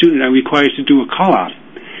our students are required to do a co-op.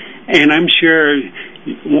 And I'm sure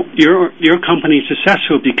your company is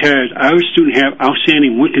successful because our students have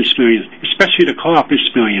outstanding work experience, especially the co-op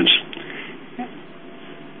experience.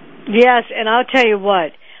 Yes, and I'll tell you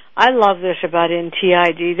what, I love this about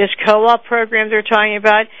NTID, this co-op program they're talking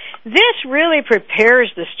about. This really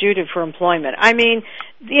prepares the student for employment. I mean,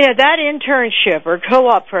 that internship or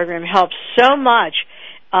co-op program helps so much.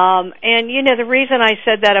 And, the reason I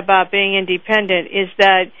said that about being independent is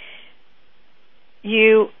that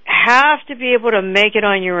you have to be able to make it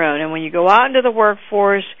on your own. And when you go out into the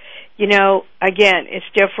workforce, again, it's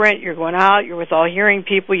different. You're going out, you're with all hearing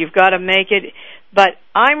people, you've got to make it. But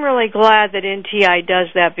I'm really glad that NTI does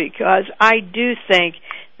that, because I do think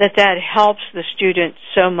that helps the student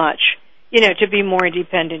so much, to be more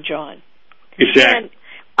independent, John. Exactly.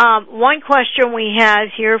 And one question we had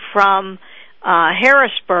here from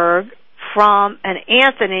Harrisburg, from an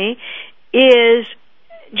Anthony, is,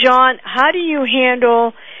 John, how do you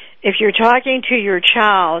handle if you're talking to your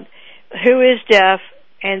child who is deaf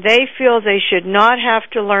and they feel they should not have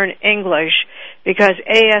to learn English because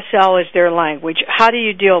ASL is their language? How do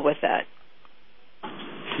you deal with that?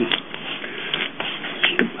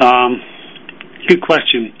 Good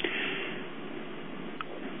question.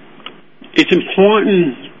 It's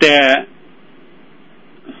important that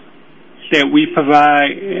we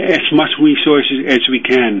provide as much resources as we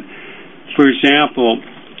can. For example,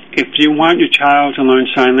 if you want your child to learn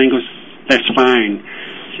sign language, that's fine.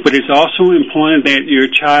 But it's also important that your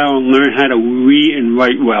child learn how to read and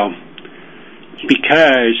write well.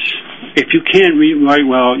 Because if you can't read and write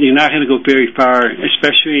well, you're not going to go very far,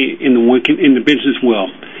 especially in the business world.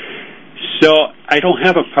 So I don't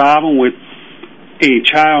have a problem with a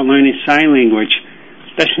child learning sign language.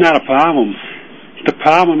 That's not a problem. The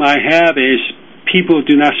problem I have is people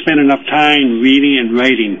do not spend enough time reading and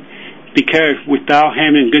writing, because without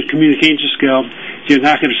having good communication skills, you're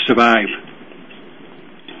not going to survive.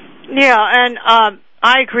 Yeah, and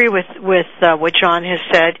I agree with what John has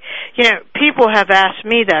said. People have asked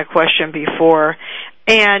me that question before,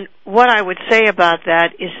 and what I would say about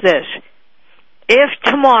that is this. If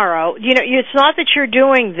tomorrow, it's not that you're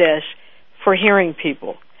doing this for hearing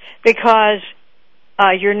people, because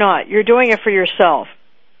you're not. You're doing it for yourself,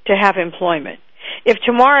 to have employment. If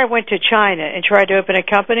tomorrow I went to China and tried to open a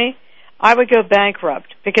company, I would go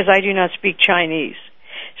bankrupt because I do not speak Chinese.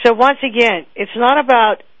 So once again, it's not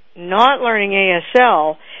about not learning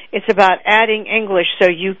ASL, it's about adding English so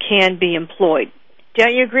you can be employed.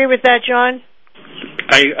 Don't you agree with that, John?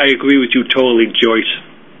 I agree with you totally, Joyce.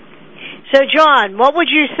 So, John, what would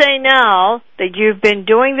you say now that you've been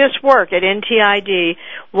doing this work at NTID?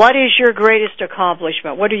 What is your greatest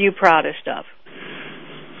accomplishment? What are you proudest of?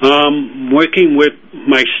 Working with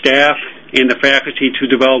my staff and the faculty to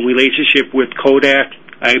develop relationship with Kodak,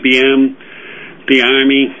 IBM, the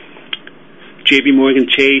Army, J.B. Morgan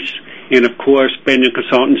Chase, and of course, Bender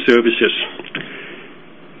Consultant Services.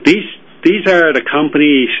 These are the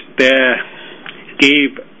companies that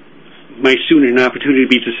gave my student an opportunity to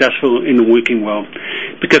be successful in the working world,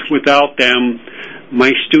 because without them,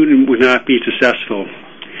 my student would not be successful.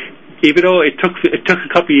 Even though it took a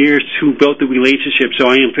couple of years to build the relationship, so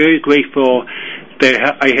I am very grateful that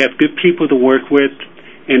I have good people to work with,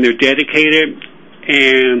 and they're dedicated,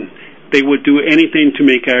 and they would do anything to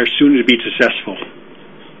make our students be successful.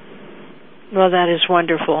 Well, that is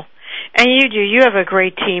wonderful. And you do. You have a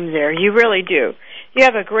great team there. You really do. You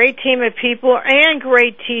have a great team of people and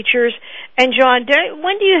great teachers. And, John,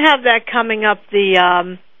 when do you have that coming up?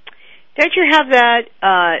 Don't you have that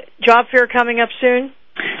job fair coming up soon?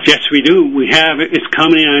 Yes, we do. We have it. It's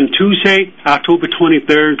coming on Tuesday, October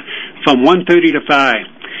 23rd, from 1:30 to 5.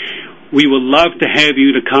 We would love to have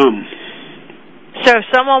you to come. So if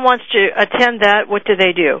someone wants to attend that, what do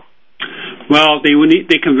they do? Well, they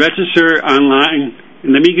can register online.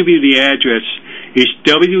 And let me give you the address. It's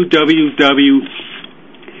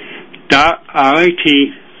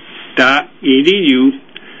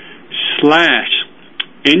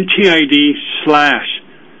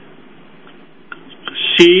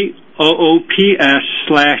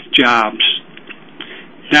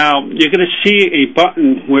Now, you're going to see a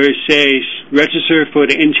button where it says register for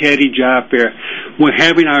the NTID job fair. We're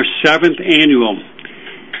having our 7th annual.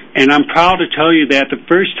 And I'm proud to tell you that the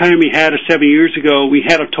first time we had it 7 years ago, we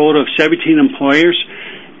had a total of 17 employers.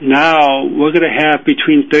 Now we're going to have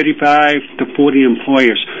between 35 to 40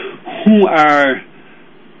 employers who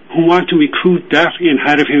want to recruit deaf and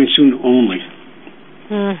hard of hearing students only.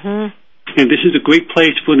 Mm-hmm. And this is a great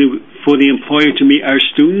place for the employer to meet our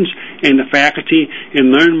students and the faculty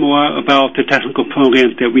and learn more about the technical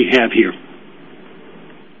programs that we have here.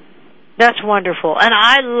 That's wonderful, and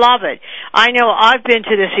I love it. I know I've been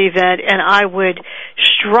to this event, and I would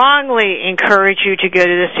strongly encourage you to go to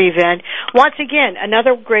this event. Once again,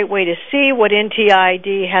 another great way to see what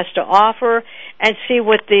NTID has to offer and see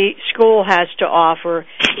what the school has to offer.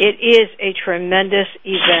 It is a tremendous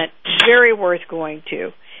event, very worth going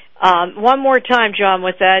to. One more time, John,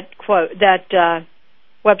 with that quote, that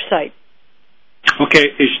website.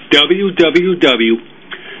 Okay, it's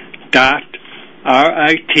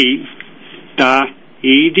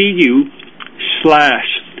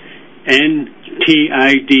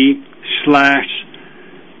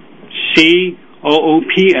COOPS/JOBS.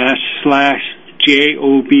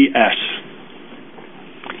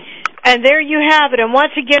 And there you have it. And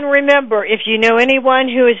once again, remember, if you know anyone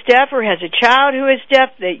who is deaf or has a child who is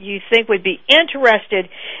deaf that you think would be interested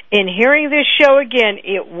in hearing this show again,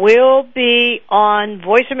 it will be on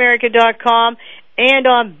voiceamerica.com and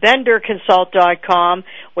on benderconsult.com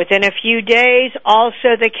within a few days.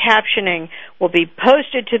 Also, the captioning will be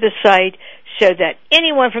posted to the site so that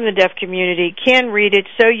anyone from the deaf community can read it,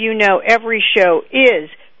 so you know every show is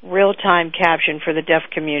real-time caption for the deaf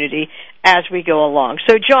community as we go along.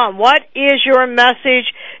 So, John, what is your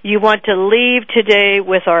message you want to leave today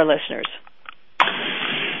with our listeners?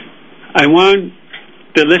 I want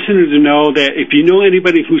the listeners to know that if you know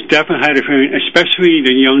anybody who's deaf and hard of hearing, especially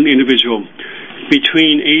the young individual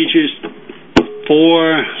between ages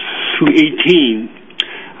 4 to 18,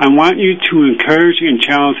 I want you to encourage and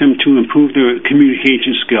challenge them to improve their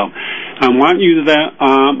communication skill. I want you to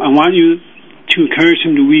encourage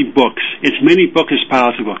them to read books, as many books as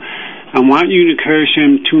possible. I want you to encourage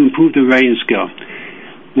them to improve their writing skill.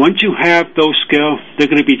 Once you have those skills, they're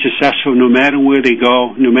going to be successful no matter where they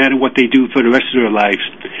go, no matter what they do for the rest of their lives.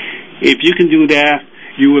 If you can do that,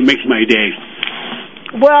 you will make my day.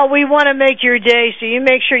 Well, we want to make your day, so you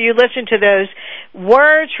make sure you listen to those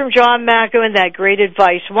words from John Macko and that great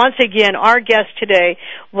advice. Once again, our guest today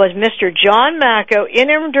was Mr. John Macko,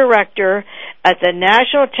 Interim Director at the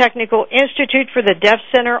National Technical Institute for the Deaf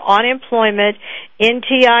Center on Employment,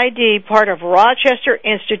 NTID, part of Rochester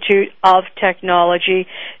Institute of Technology.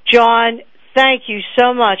 John, thank you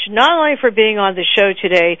so much, not only for being on the show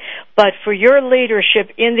today, but for your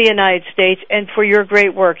leadership in the United States and for your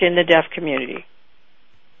great work in the deaf community.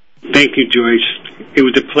 Thank you, Joyce. It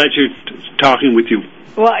was a pleasure talking with you.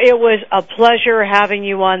 Well, it was a pleasure having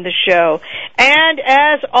you on the show. And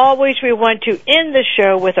as always, we want to end the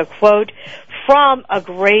show with a quote from a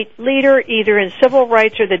great leader, either in civil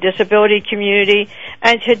rights or the disability community.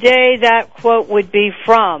 And today that quote would be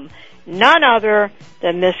from none other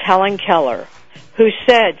than Miss Helen Keller, who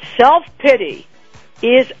said, "Self-pity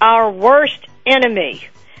is our worst enemy.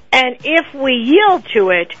 And if we yield to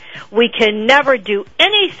it, we can never do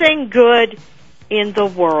anything good in the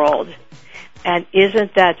world." And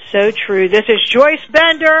isn't that so true? This is Joyce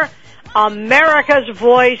Bender, America's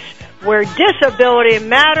Voice, where disability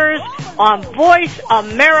matters, on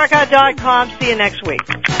voiceamerica.com. See you next week.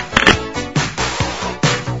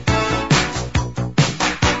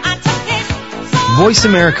 Voice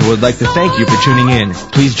America would like to thank you for tuning in.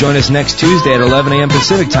 Please join us next Tuesday at 11 a.m.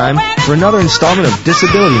 Pacific Time for another installment of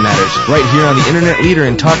Disability Matters, right here on the Internet leader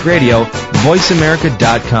in talk radio,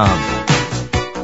 voiceamerica.com.